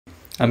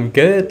I'm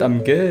good,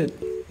 I'm good.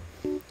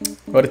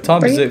 What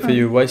time is it for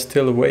you? Why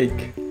still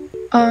awake?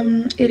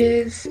 It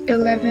is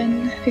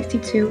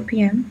 11:52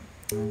 p.m.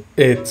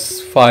 It's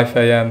 5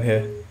 a.m.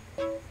 here.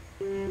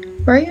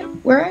 Where are you?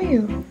 Where are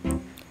you?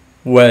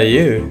 Where are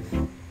you?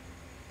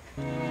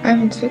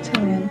 I'm in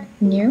Switzerland.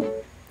 And you?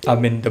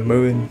 I'm in the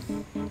moon.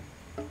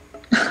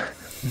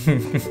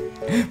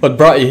 What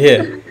brought you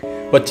here?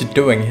 What you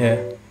doing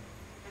here?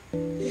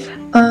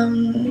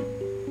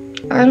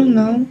 I don't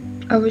know.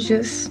 I was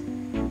just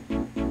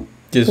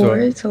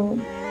bored, so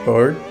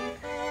bored?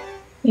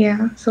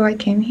 yeah, so I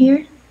came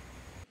here.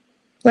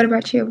 What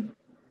about you?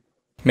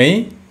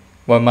 Me?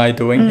 What am I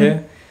doing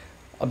here?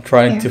 I'm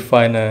trying to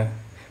find a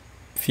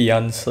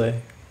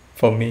fiance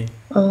for me.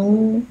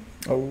 Oh.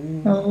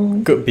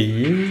 Could be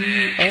you.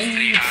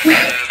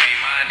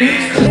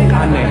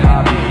 Aneh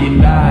habis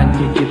indahan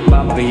cicit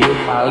papriu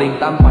paling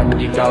tampan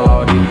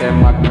jikalau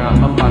ditembak gak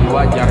mempan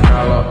wajar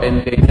kalau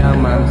ente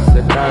nyaman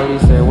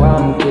sekali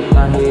sewam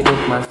kita hidup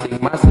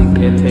masing-masing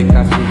ente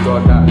kasih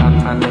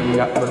godaan aneh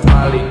gak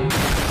berpaling.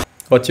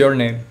 What's your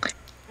name?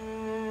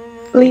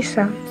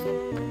 Lisa.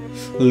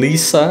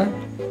 Lisa?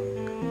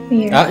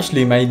 Yeah.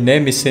 Actually, my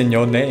name is in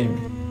your name.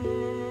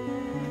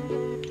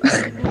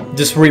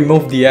 Just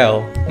remove the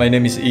L. My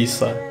name is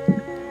Isa.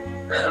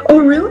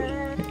 Oh, really?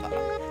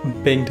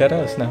 Being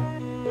Terus now.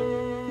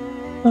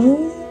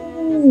 Oh.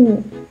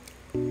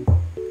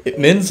 It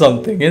means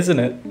something, isn't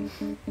it?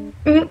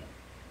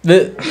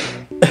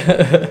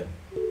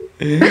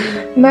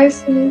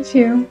 Nice to meet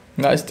you.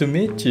 Nice to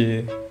meet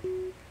you.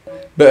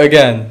 But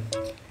again,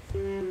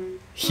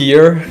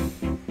 here,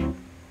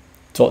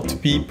 talk to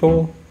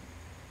people.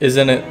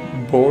 Isn't it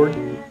bored?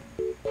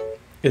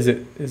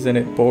 Isn't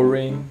it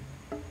boring?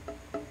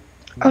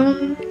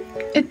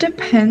 It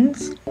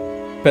depends.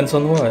 Depends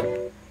on what?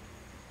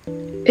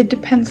 It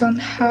depends on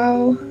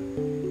how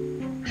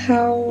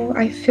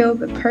I feel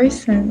the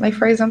person. Like,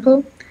 for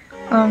example,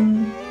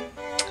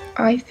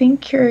 I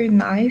think you're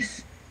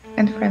nice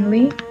and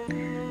friendly,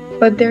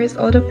 but there's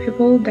other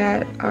people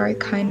that are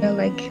kind of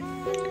like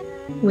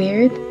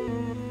weird.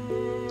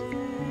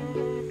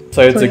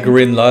 So it's a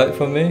green light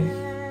for me?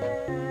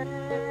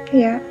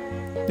 Yeah.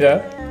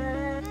 Yeah?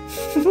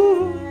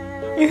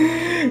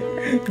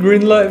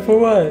 Green light for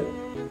what?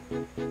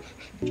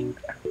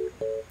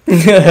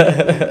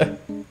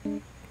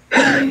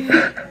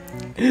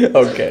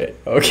 Okay.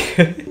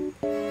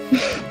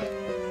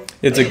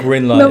 It's a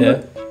green light, no,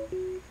 yeah?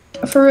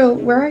 For real,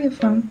 where are you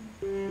from?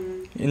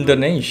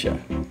 Indonesia.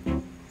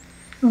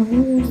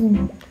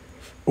 Oh.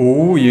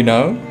 Oh, you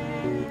know?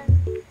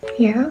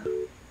 Yeah.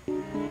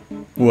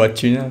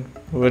 What you know?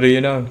 What do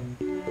you know?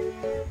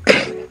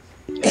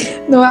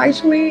 No,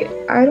 actually,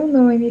 I don't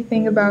know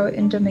anything about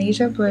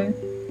Indonesia, but...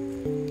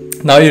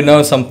 Now you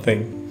know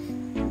something.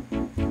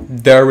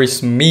 There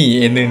is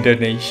me in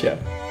Indonesia.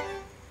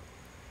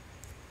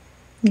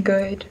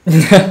 Good.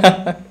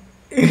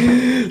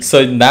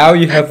 So now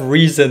you have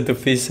reason to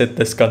visit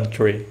this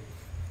country.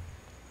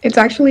 It's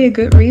actually a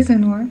good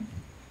reason why.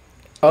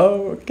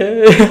 Oh,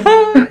 okay.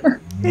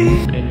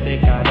 Ente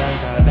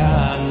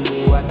kadang-kadang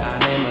buat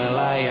aneh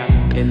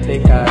melayang.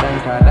 Ente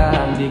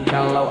kadang-kadang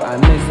jikalau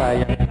aneh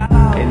sayang.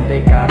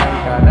 Ente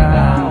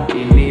kadang-kadang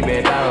ini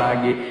beda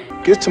lagi.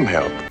 Get some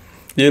help.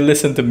 Do you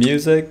listen to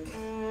music?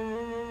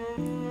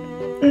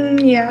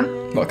 Yeah.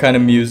 What kind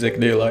of music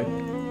do you like?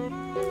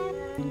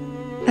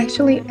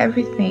 Actually,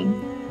 everything.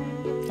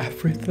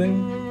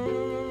 Everything?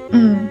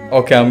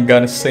 Okay, I'm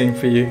gonna sing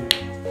for you.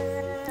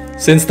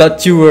 Since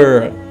that you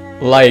were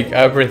like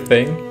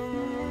everything,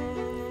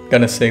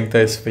 gonna sing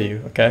this for you,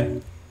 okay?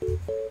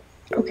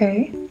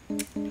 Okay.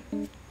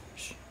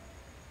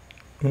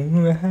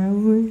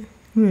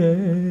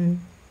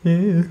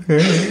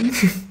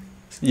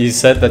 You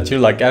said that you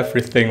like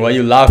everything. Why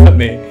you laugh at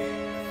me?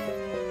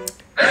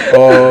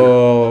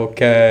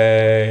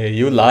 Okay,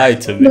 you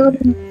lied to me.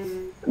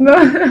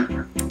 No.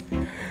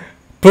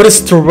 Put a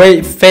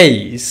straight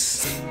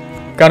face.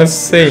 Gotta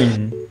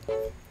sing.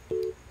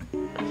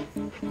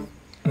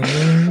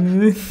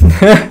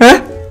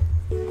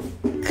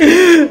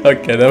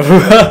 Okay,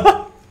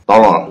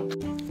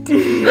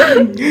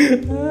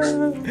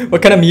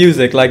 what kind of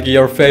music? Like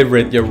your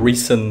favorite, your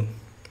recent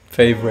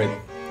favorite?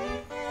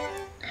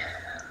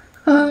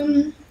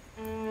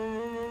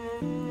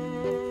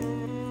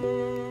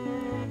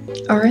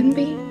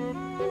 R&B?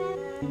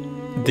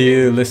 Do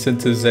you listen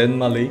to Zayn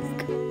Malik?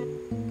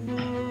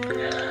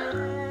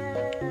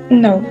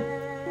 No.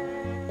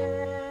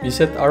 You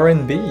said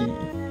R&B.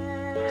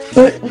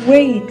 But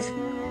wait.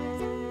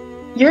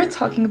 You're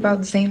talking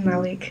about Zayn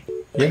Malik.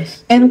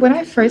 Yes. And when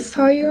I first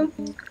saw you,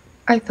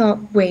 I thought,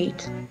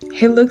 wait,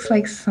 he looks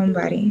like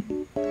somebody.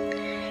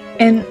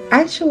 And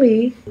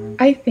actually,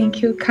 I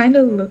think you kind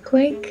of look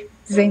like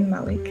Zayn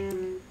Malik.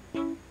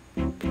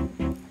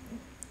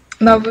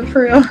 No, but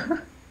for real.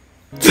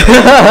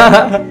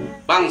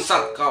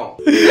 Bangsat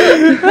kau.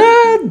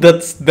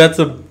 That's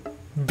a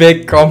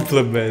big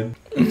compliment.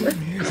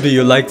 Do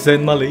you like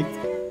Zayn Malik?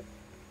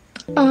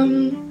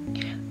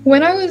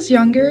 When I was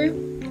younger,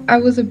 I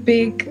was a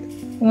big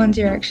One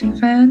Direction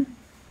fan.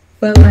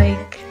 but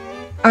like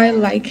I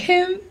like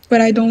him, but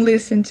I don't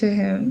listen to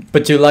him.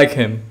 But you like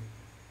him?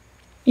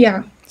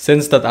 Yeah.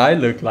 Since that I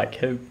look like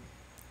him,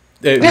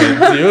 it means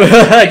you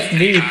like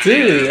me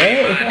too.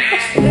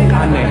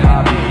 Aneh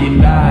habis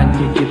indahan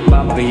cicit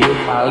papriu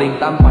paling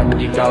tampan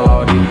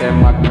jikalau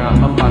ditembak nggak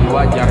mempan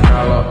wajar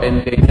kalau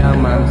ente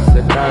nyaman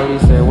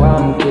sekali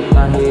sewam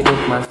kita hidup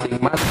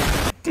masing-masing.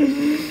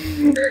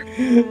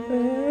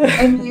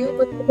 And you,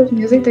 what type of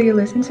music do you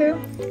listen to?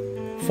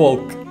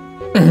 Folk.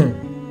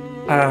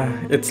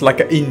 It's like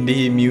a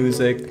indie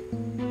music.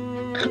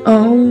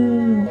 Oh,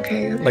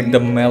 okay, okay. Like the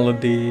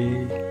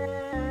melody.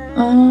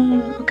 Oh,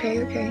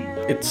 okay, okay.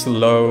 It's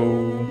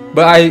slow.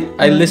 But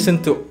I listen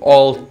to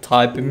all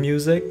type of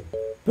music.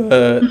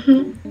 But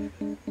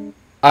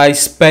I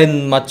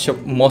spend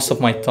most of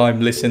my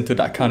time listening to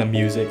that kind of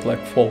music, like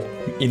folk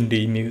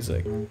indie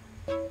music.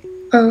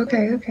 Oh,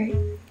 okay, okay.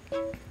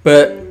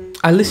 But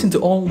I listen to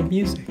all the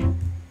music.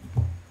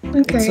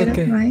 Okay, It's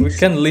okay. that's nice. We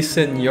can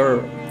listen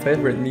your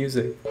favorite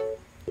music.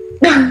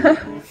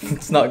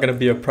 It's not gonna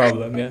be a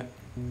problem, yeah.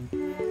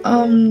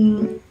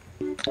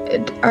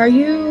 Are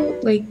you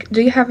like,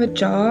 do you have a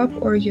job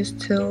or are you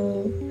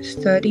still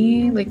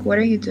studying? Like, what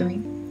are you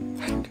doing?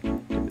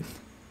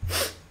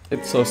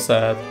 It's so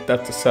sad.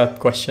 That's a sad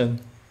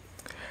question.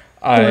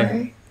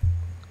 Why?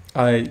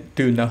 I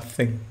do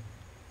nothing.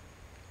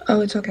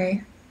 Oh, it's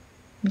okay.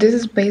 This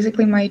is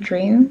basically my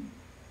dream.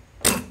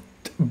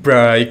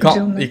 Bruh,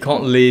 Do you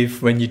can't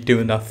live when you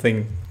do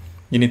nothing.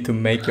 You need to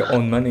make your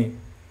own money.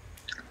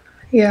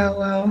 Yeah,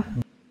 well,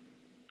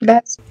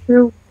 that's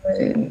true.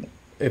 But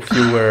If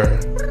you were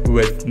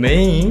with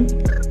me,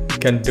 you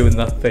can do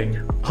nothing.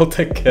 I'll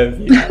take care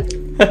of you.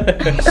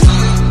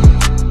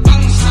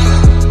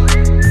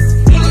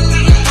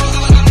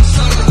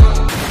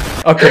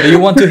 Okay, do you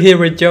want to hear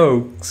a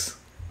jokes?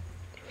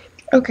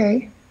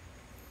 okay.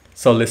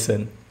 So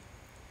listen.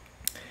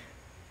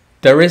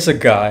 There is a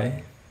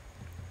guy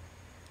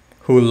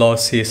who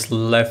lost his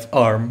left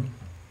arm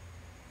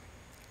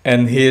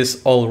and he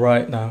is all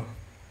right now.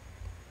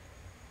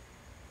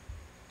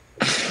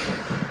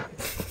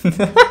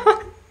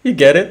 You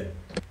get it?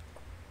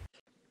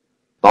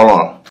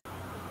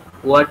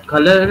 What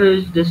color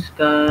is the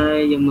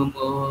sky? Yang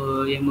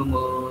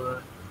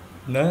memor.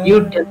 Na,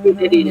 You tell me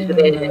that it's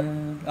red.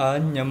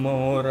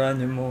 Anyamor,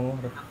 anyamor.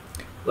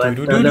 What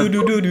color?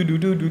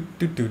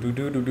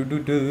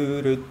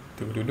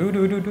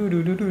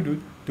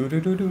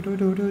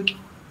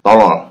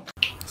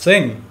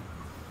 Sing.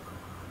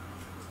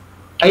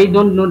 I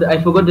don't know.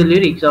 I forgot the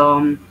lyrics.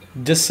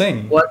 Just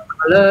sing. What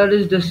color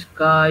is the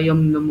sky?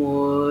 Yang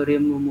memor.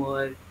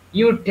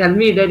 You tell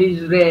me that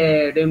is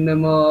red. Yang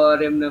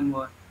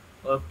memor.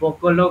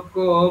 Poco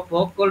loco,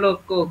 coco,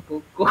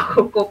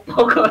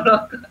 poco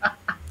loco.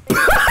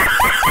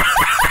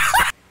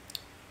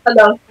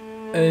 Hello.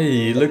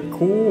 Hey, look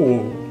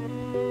cool.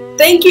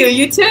 Thank you.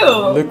 You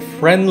too. Look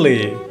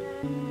friendly.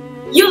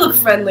 You look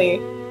friendly.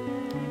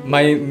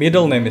 My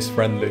middle name is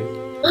Friendly.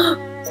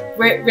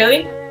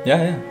 Really?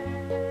 Yeah.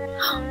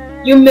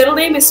 Your middle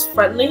name is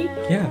Friendly?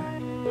 Yeah.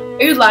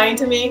 Are you lying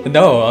to me?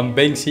 No, I'm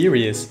being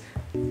serious.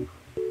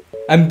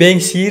 I'm being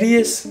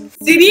serious?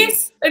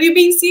 Serious? Are you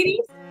being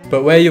serious?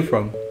 But where are you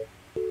from?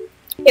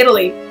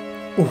 Italy.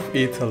 Ooh,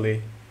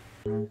 Italy.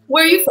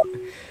 Where are you from?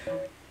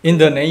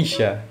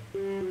 Indonesia.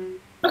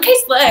 Okay,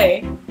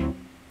 slay.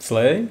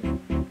 Slay?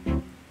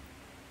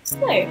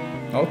 Slay.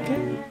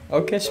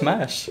 Okay,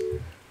 smash.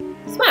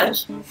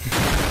 Smash.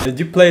 Did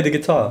you play the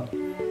guitar?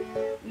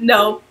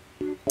 No.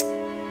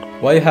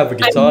 Why you have a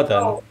guitar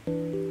then?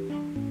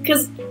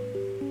 Cause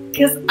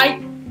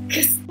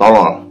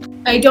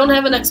I don't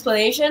have an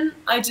explanation.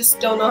 I just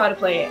don't know how to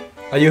play it.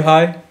 Are you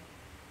high?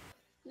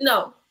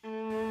 No.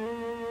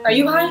 Are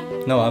you high?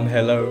 No, I'm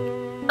hello.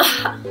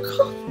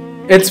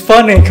 It's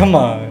funny, come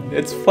on.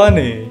 It's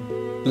funny.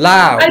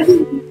 Loud.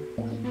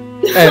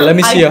 Hey, let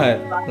me see your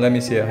hand. Let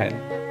me see your hand.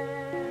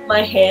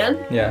 My hand?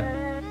 Yeah.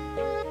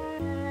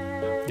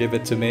 Give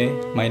it to me.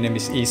 My name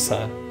is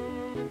Isa.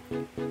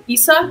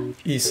 Isa?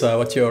 Isa,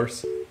 what's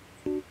yours?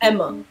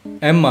 Emma.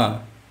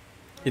 Emma.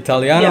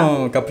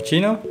 Italiano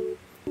cappuccino?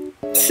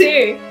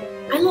 See,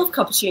 I love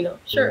cappuccino.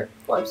 Sure,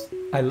 of course.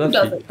 I love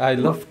doesn't? it. I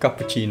love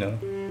cappuccino.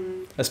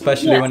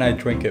 Especially when I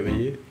drink it with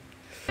you.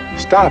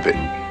 Stop it.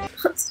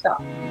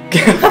 Stop.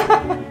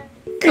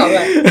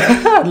 Alright.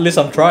 At least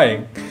I'm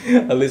trying.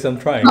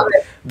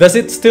 Does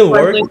it still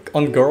work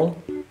on girl?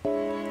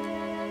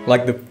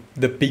 Like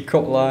the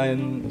peacock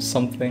line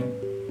something?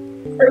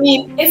 I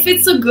mean, if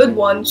it's a good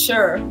one,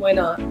 sure, why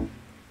not?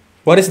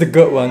 What is the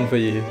good one for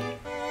you?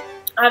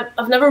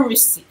 I've never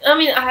received. I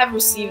mean, I have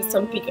received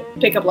some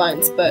pickup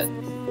lines, but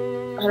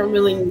I don't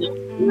really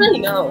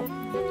know.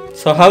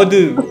 So how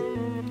do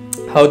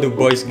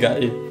boys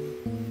get you?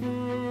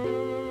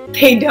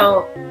 They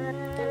don't.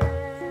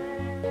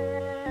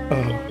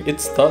 Oh,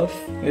 it's tough.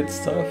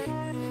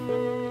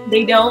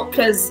 They don't,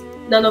 because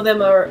none of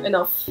them are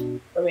enough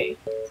for me.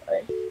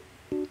 Sorry.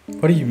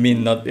 What do you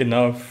mean not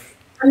enough?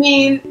 I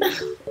mean,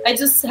 I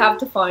just have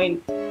to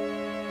find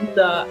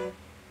the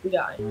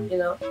guy, you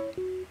know?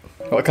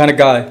 What kind of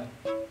guy?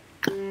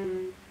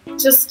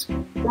 just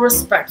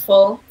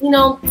respectful. You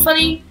know,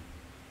 funny.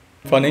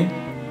 Funny?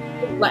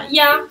 Like,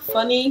 yeah,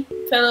 funny.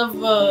 Kind of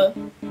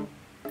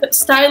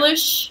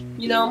stylish.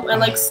 You know, I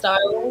like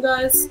style,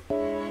 guys.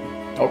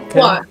 Okay.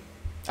 What?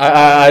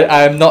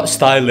 I'm not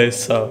stylish,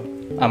 so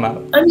I'm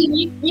out. I mean,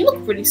 you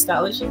look pretty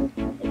stylish in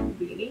the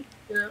beanie,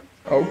 you know.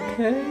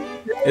 Okay.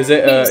 Is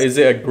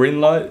it a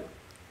green light?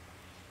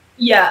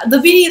 Yeah, the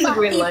beanie is a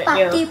green light.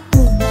 Yeah.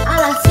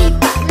 Ala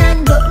SIPAK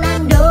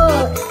nando.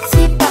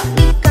 SIPAK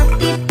ikat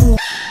tipu.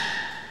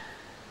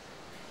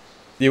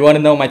 Do you want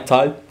to know my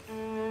type?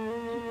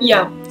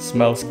 Yeah.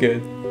 Smells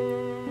good.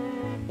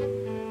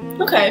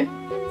 Okay.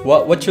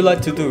 What you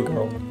like to do,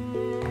 girl?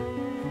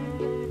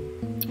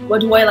 What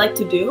do I like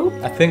to do?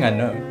 I think I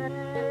know.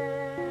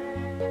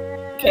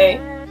 Okay.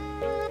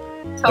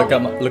 Tell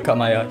me. Look at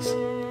my eyes.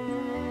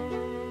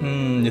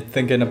 You're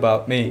thinking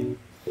about me.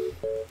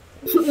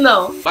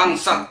 No.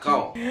 Bangsat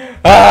kau.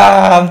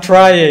 I'm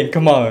trying.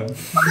 Come on.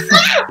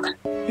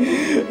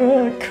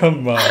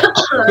 Come on.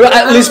 Well,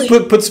 at least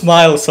put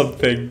smile or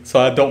something, so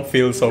I don't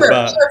feel so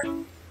bad.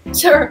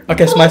 Sure.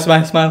 Okay, smile.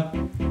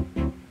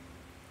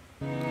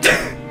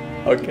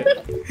 Okay.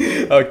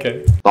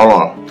 Okay.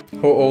 Tolong.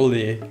 How old are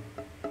you?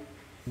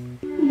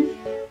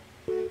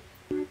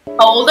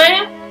 How old are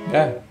you?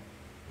 Yeah.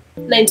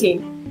 19.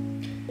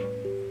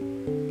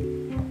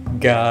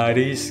 God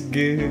is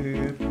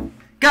good.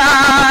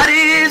 God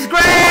is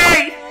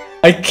great.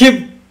 I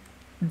keep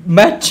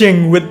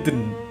matching with the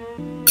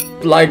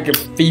like a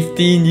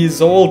 15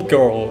 years old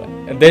girl,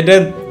 and they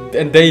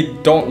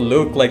don't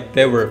look like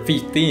they were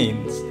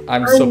 15s.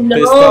 I'm so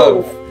pissed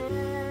off.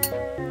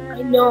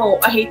 I know.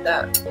 I hate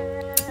that.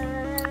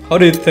 How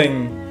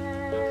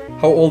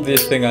old do you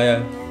think I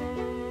am?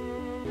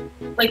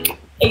 Like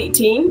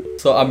 18?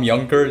 So I'm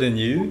younger than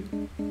you?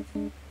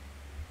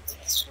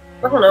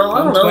 I don't know.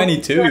 I'm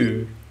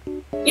 22.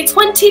 You're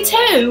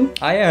 22?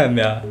 I am,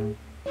 yeah.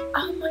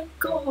 Oh my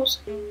god.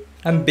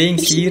 I'm being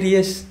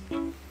serious.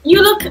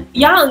 You look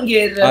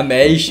younger. I'm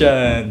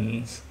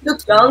Asian. You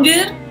look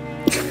younger?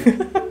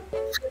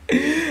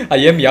 I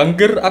am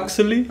younger,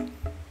 actually.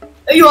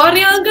 You are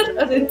younger?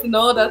 I didn't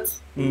know that.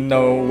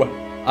 No,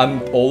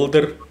 I'm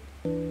older.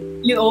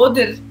 You're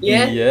older,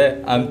 yeah?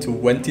 Yeah, I'm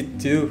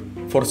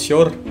 22, for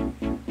sure.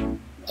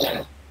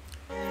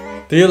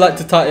 Do you like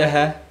to tie your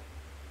hair?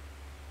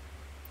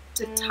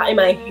 To tie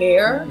my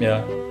hair?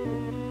 Yeah.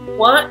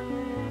 What?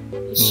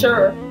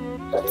 Sure.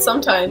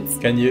 Sometimes.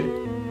 Can you?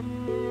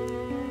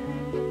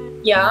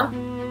 Yeah?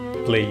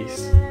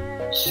 Please.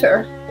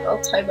 Sure.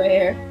 I'll tie my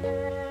hair.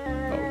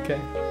 Okay.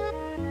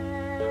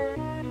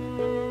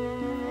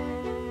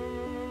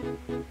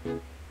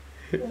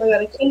 Oh my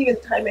god, I can't even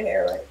tie my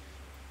hair right.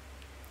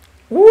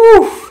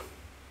 Woo!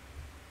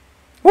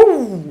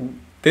 Woo!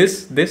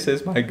 This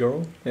is my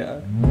girl. Yeah.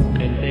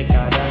 Ente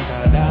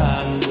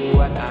kadang-kadang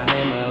buat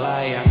aneh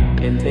melayang.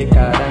 Ente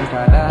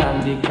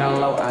kadang-kadang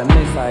jikalau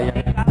aneh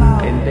sayang.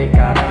 Ente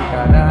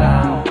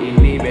kadang-kadang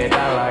ini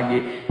beda lagi.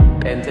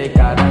 Ente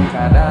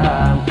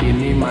kadang-kadang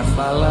ini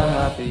masalah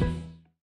hati.